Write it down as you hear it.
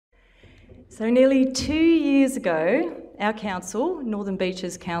So nearly 2 years ago, our council, Northern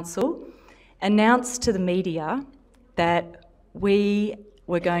Beaches Council, announced to the media that we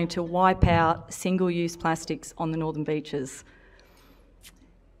were going to wipe out single-use plastics on the Northern Beaches.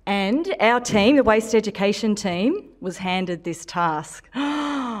 And our team, the Waste Education team, was handed this task.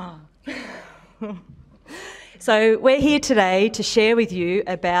 So we're here today to share with you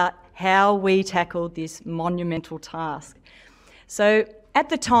about how we tackled this monumental task. So at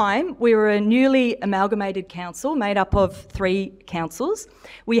the time, we were a newly amalgamated council made up of 3 councils.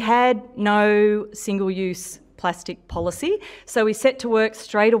 We had no single-use plastic policy, so we set to work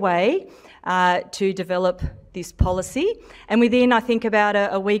straight away to develop this policy. And within, I think, about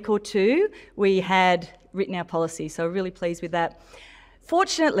a week or 2, we had written our policy, so we're really pleased with that.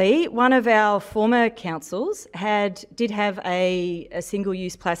 Fortunately, one of our former councils did have a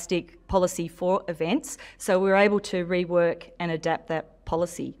single-use plastic policy for events, so we were able to rework and adapt that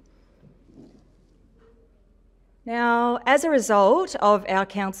policy. Now, as a result of our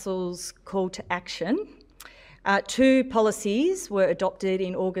council's call to action, 2 policies were adopted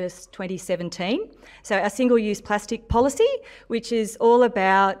in August 2017. So our single-use plastic policy, which is all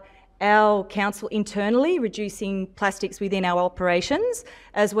about our council internally reducing plastics within our operations,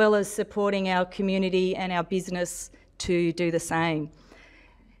 as well as supporting our community and our business to do the same.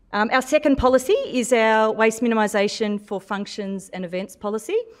 Our second policy is our waste minimisation for functions and events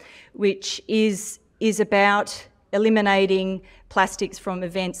policy, which is about eliminating plastics from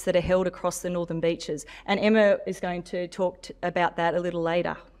events that are held across the Northern Beaches. And Emma is going to talk about that a little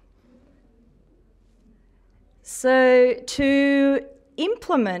later. So to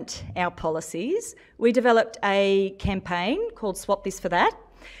implement our policies, we developed a campaign called Swap This for That,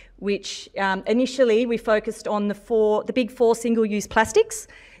 which initially we focused on the big 4 single-use plastics.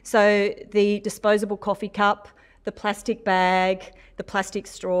 So the disposable coffee cup, the plastic bag, the plastic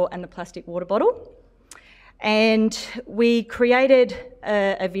straw and the plastic water bottle. And we created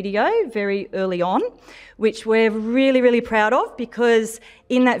a video very early on, which we're really, really proud of, because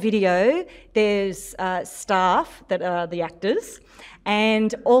in that video there's staff that are the actors,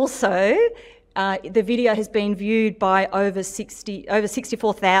 and also the video has been viewed by over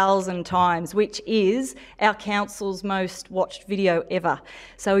 64,000 times, which is our council's most watched video ever.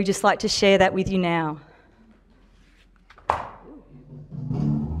 So we'd just like to share that with you now.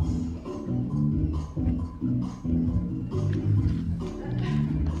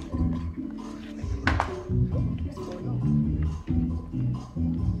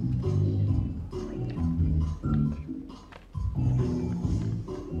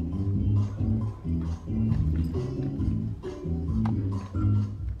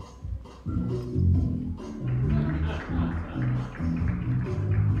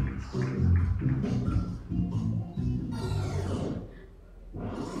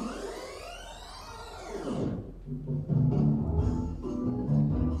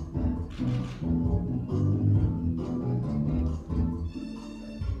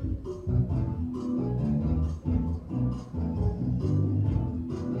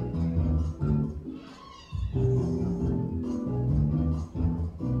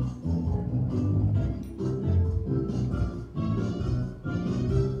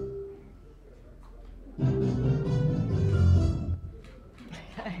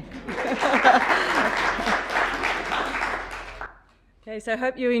 Okay, so I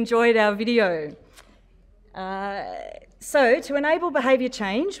hope you enjoyed our video. So to enable behaviour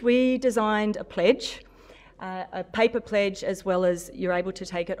change, we designed a pledge, a paper pledge, as well as you're able to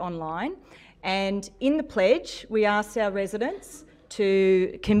take it online. And in the pledge, we asked our residents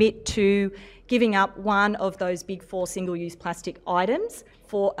to commit to giving up one of those big 4 single-use plastic items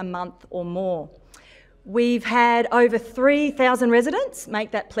for a month or more. We've had over 3,000 residents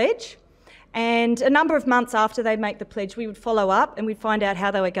make that pledge. And a number of months after they make the pledge, we would follow up and we'd find out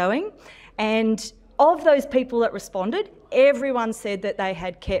how they were going. And of those people that responded, everyone said that they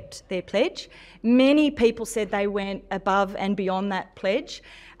had kept their pledge. Many people said they went above and beyond that pledge.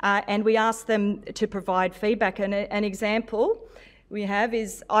 And we asked them to provide feedback. And an example we have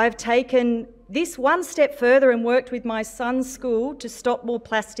is, I've taken this one step further and worked with my son's school to stop more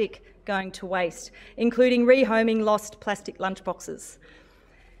plastic going to waste, including rehoming lost plastic lunchboxes.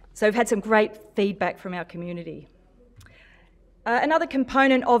 So we've had some great feedback from our community. Another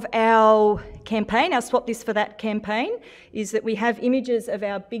component of our campaign, our Swap This for That campaign, is that we have images of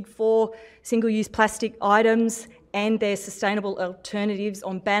our big 4 single-use plastic items and their sustainable alternatives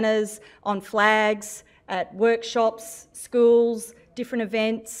on banners, on flags, at workshops, schools, different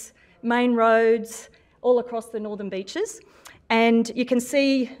events, main roads, all across the Northern Beaches. And you can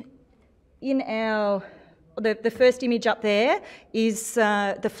see in the first image up there is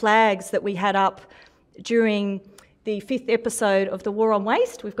the flags that we had up during the 5th episode of the War on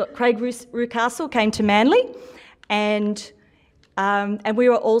Waste. We've got Craig Rucastle came to Manly, and we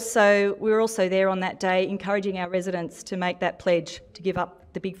were also there on that day encouraging our residents to make that pledge to give up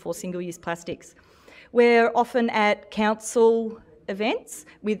the big 4 single-use plastics. We're often at council events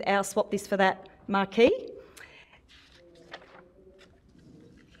with our Swap This for That marquee.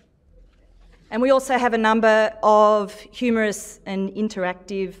 And we also have a number of humorous and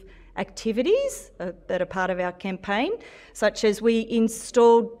interactive activities that are part of our campaign, such as we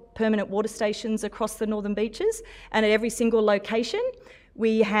installed permanent water stations across the northern beaches, and at every single location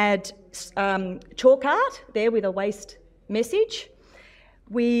we had chalk art there with a waste message.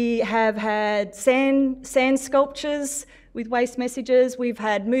 We have had sand sculptures with waste messages. We've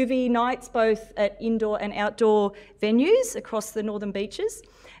had movie nights both at indoor and outdoor venues across the northern beaches,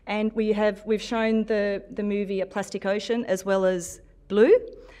 and we've shown the movie A Plastic Ocean as well as Blue,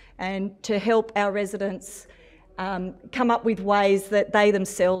 and to help our residents come up with ways that they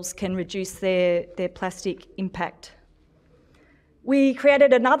themselves can reduce their plastic impact. We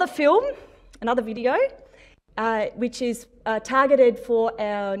created another video, which is targeted for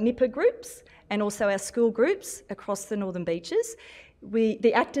our NIPA groups and also our school groups across the northern beaches.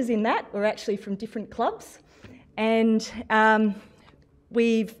 The actors in that were actually from different clubs, and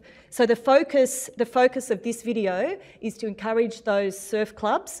so the focus of this video is to encourage those surf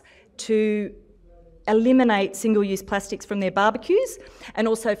clubs to eliminate single-use plastics from their barbecues, and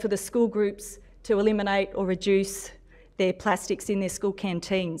also for the school groups to eliminate or reduce their plastics in their school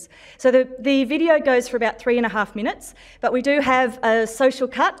canteens. So the video goes for about 3.5 minutes, but we do have a social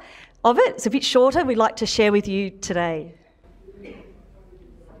cut of it. It's a bit shorter, we'd like to share with you today.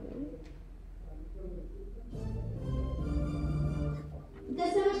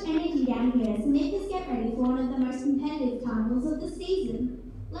 There's so much energy down here, so make us get ready for one of the most competitive carnivals of the season.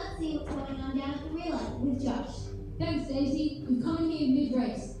 Let's see what's going on down at the relay with Josh. Thanks, Daisy. We've come in here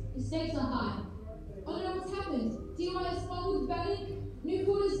mid-race. The stakes are high. I don't know what's happened. DYS fumbled the batting,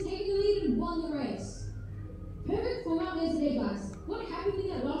 Newporter's taken the lead and won the race. Perfect form out there today, guys. What happened in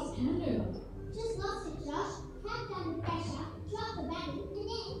that last handover? Just lost it, Josh. Cracked under pressure, dropped the batting, and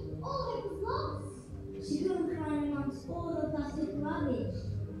then all hope was lost. She couldn't cry amongst all the plastic rubbish.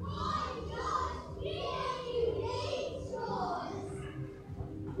 Oh, Josh! Yeah, you need straws!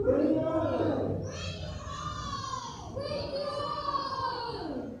 Bring it on! Bring it on!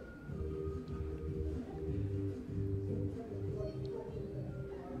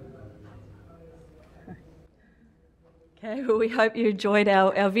 Okay, well, we hope you enjoyed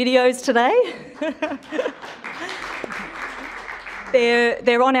our videos today.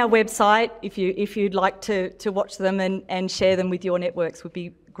 They're on our website if you'd like to watch them and share them with your networks would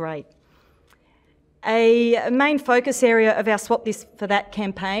be great. A main focus area of our Swap This for That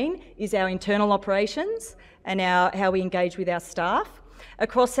campaign is our internal operations and how we engage with our staff.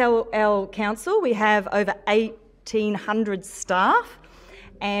 Across our council, we have over 1,800 staff,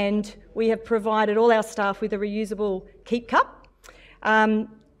 and we have provided all our staff with a reusable keep cup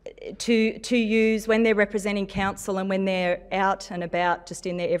to use when they're representing council and when they're out and about just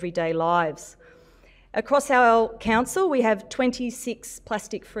in their everyday lives. Across our council, we have 26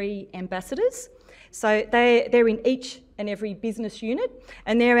 plastic-free ambassadors. So they're in each and every business unit,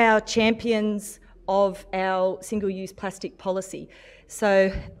 and they're our champions of our single-use plastic policy.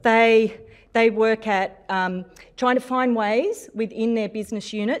 So they work at trying to find ways within their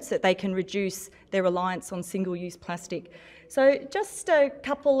business units that they can reduce their reliance on single-use plastic. So just a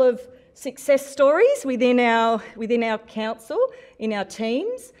couple of success stories within our council, in our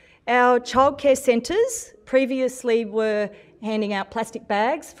teams. Our childcare centres previously were handing out plastic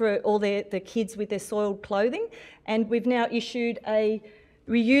bags for all the kids with their soiled clothing, and we've now issued a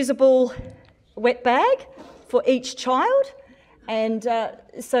reusable wet bag for each child, and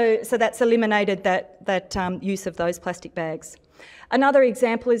so that's eliminated that use of those plastic bags. Another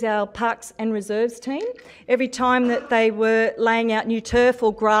example is our Parks and Reserves team. Every time that they were laying out new turf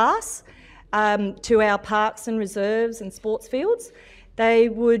or grass to our parks and reserves and sports fields, they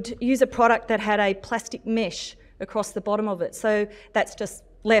would use a product that had a plastic mesh across the bottom of it. So that's just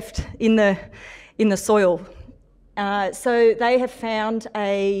left in the soil. So they have found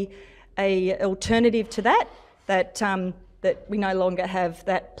a alternative to that we no longer have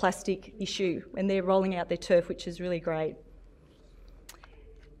that plastic issue when they're rolling out their turf, which is really great.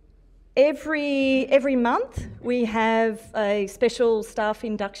 Every month we have a special staff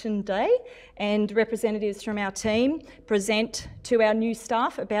induction day, and representatives from our team present to our new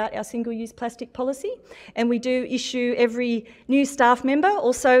staff about our single-use plastic policy, and we do issue every new staff member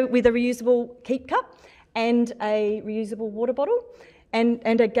also with a reusable keep cup and a reusable water bottle.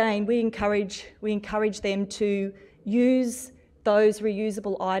 And again, we encourage them to use those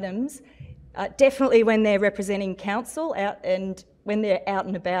reusable items, definitely when they're representing council out and when they're out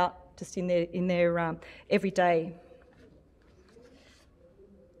and about, just in their everyday.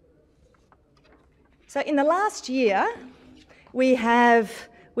 So in the last year, we're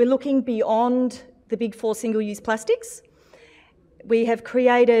looking beyond the big four single-use plastics. We have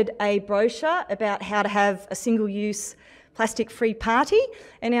created a brochure about how to have a single-use plastic-free party,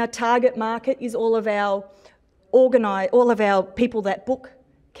 and our target market is all of our people that book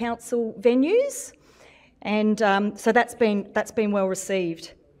council venues, and so that's been well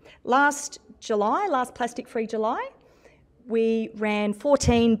received. Last Plastic Free July, we ran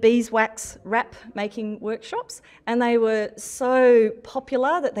 14 beeswax wrap making workshops, and they were so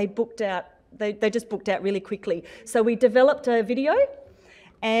popular that they just booked out really quickly. So we developed a video,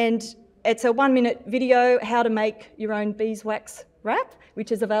 and it's a 1-minute video, how to make your own beeswax wrap,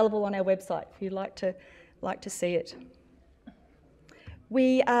 which is available on our website if you'd like to see it.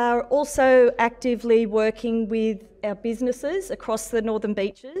 We are also actively working with our businesses across the Northern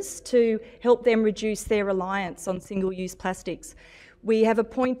Beaches to help them reduce their reliance on single-use plastics. We have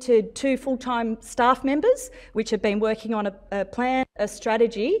appointed 2 full-time staff members, which have been working on a plan, a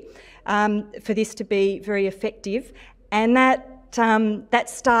strategy for this to be very effective, and that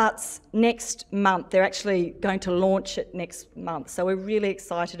starts next month. They're actually going to launch it next month, so we're really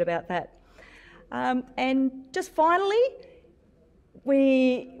excited about that. And just finally,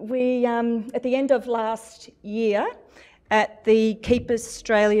 we at the end of last year, at the Keep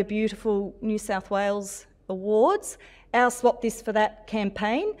Australia Beautiful New South Wales Awards, our Swap This for That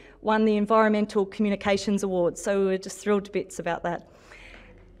campaign won the Environmental Communications Award, so we were just thrilled to bits about that.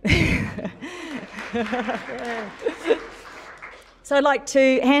 Yeah. So I'd like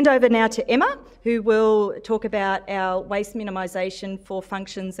to hand over now to Emma, who will talk about our waste minimisation for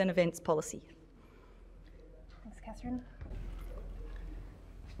functions and events policy. Thanks, Cathryn.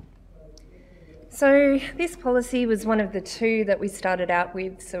 So this policy was one of the 2 that we started out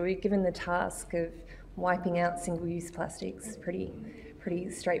with, so we're given the task of wiping out single-use plastics. Pretty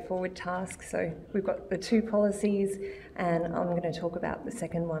straightforward task. So we've got the 2 policies, and I'm going to talk about the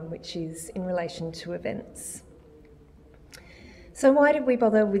second one, which is in relation to events. So why did we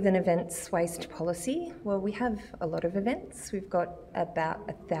bother with an events waste policy? Well, we have a lot of events. We've got about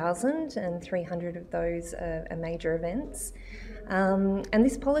 1,300 of those are major events. And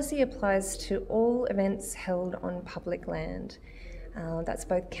this policy applies to all events held on public land. That's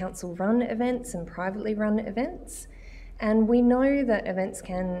both council-run events and privately run events. And we know that events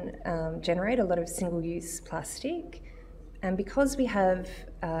can generate a lot of single-use plastic. And because we have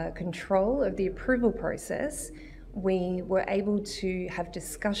control of the approval process, we were able to have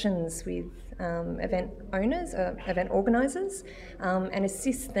discussions with event owners, event organisers, and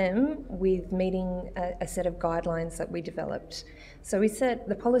assist them with meeting a set of guidelines that we developed. So we set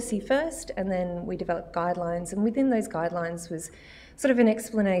the policy first, and then we developed guidelines, and within those guidelines was sort of an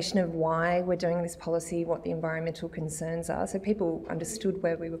explanation of why we're doing this policy, what the environmental concerns are, so people understood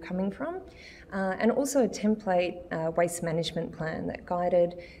where we were coming from, and also a template waste management plan that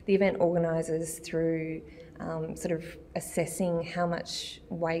guided the event organisers through sort of assessing how much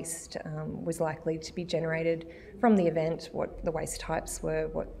waste was likely to be generated from the event, what the waste types were,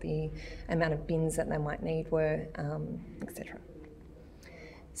 what the amount of bins that they might need were, etc.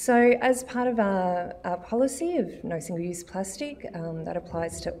 So as part of our policy of no single-use plastic, that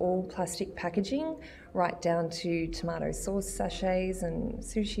applies to all plastic packaging, right down to tomato sauce sachets and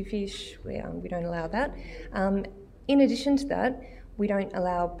sushi fish. We don't allow that. In addition to that, we don't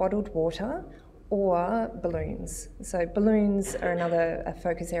allow bottled water or balloons. So balloons are another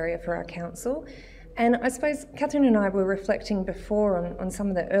focus area for our council. And I suppose Cathryn and I were reflecting before on some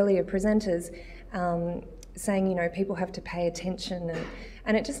of the earlier presenters, saying, you know, people have to pay attention,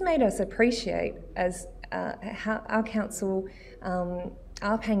 and it just made us appreciate as how our council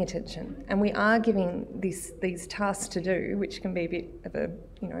are paying attention, and we are giving these tasks to do, which can be a bit of a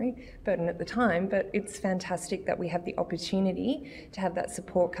burden at the time, but it's fantastic that we have the opportunity to have that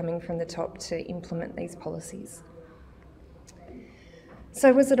support coming from the top to implement these policies.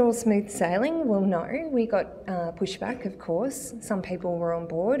 So was it all smooth sailing? Well, no, we got pushback, of course. Some people were on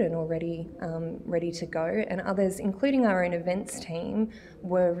board and already ready to go, and others, including our own events team,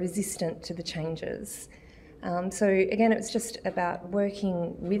 were resistant to the changes. So again, it was just about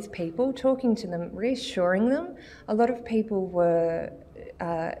working with people, talking to them, reassuring them. A lot of people were,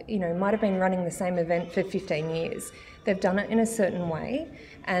 might have been running the same event for 15 years. They've done it in a certain way,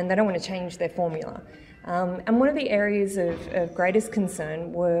 and they don't want to change their formula. And one of the areas of greatest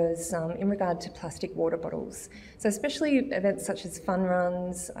concern was in regard to plastic water bottles. So especially events such as fun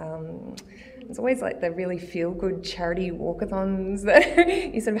runs, it's always like the really feel-good charity walkathons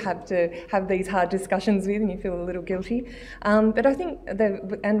that you sort of have to have these hard discussions with and you feel a little guilty. But I think,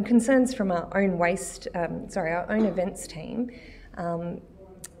 and concerns from our own our own events team,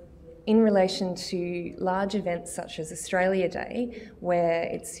 in relation to large events such as Australia Day, where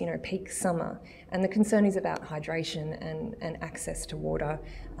it's peak summer, and the concern is about hydration and access to water,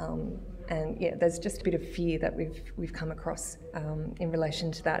 and yeah, there's just a bit of fear that we've come across in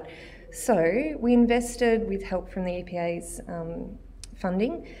relation to that. So we invested, with help from the EPA's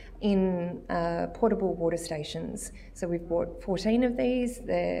funding, in portable water stations. So we've bought 14 of these.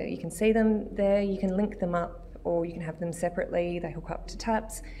 There, you can see them there. You can link them up, or you can have them separately. They hook up to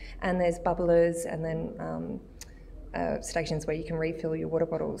taps, and there's bubblers, and then stations where you can refill your water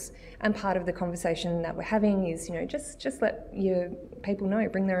bottles. And part of the conversation that we're having is, just let your people know,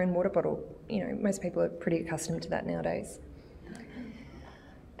 bring their own water bottle. Most people are pretty accustomed to that nowadays.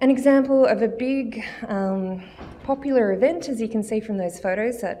 An example of a big popular event, as you can see from those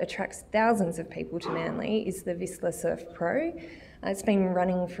photos, that attracts thousands of people to Manly is the Whistler Surf Pro. It's been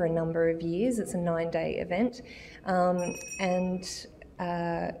running for a number of years. It's a 9-day event.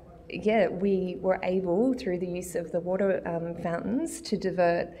 Yeah, we were able, through the use of the water fountains, to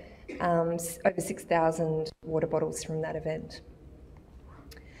divert over 6,000 water bottles from that event.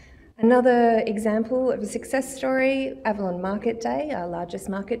 Another example of a success story, Avalon Market Day, our largest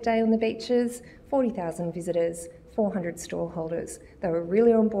market day on the beaches, 40,000 visitors, 400 stallholders. They were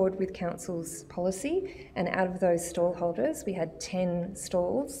really on board with Council's policy, and out of those stallholders, we had 10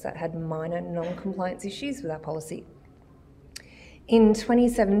 stalls that had minor non-compliance issues with our policy. In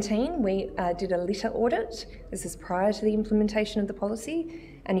 2017, we did a litter audit. This is prior to the implementation of the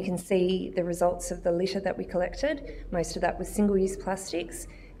policy, and you can see the results of the litter that we collected. Most of that was single-use plastics,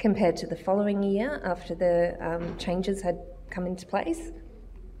 compared to the following year after the changes had come into place,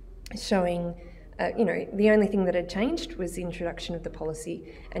 showing the only thing that had changed was the introduction of the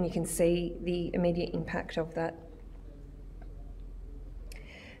policy, and you can see the immediate impact of that.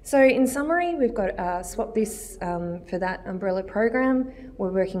 So in summary, we've got Swap This for That umbrella program.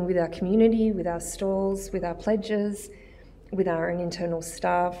 We're working with our community, with our stalls, with our pledges, with our own internal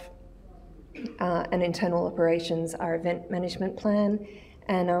staff and internal operations, our event management plan,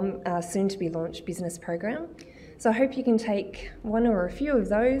 and our soon-to-be-launched business program. So I hope you can take one or a few of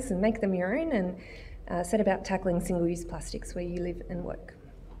those and make them your own, and set about tackling single-use plastics where you live and work.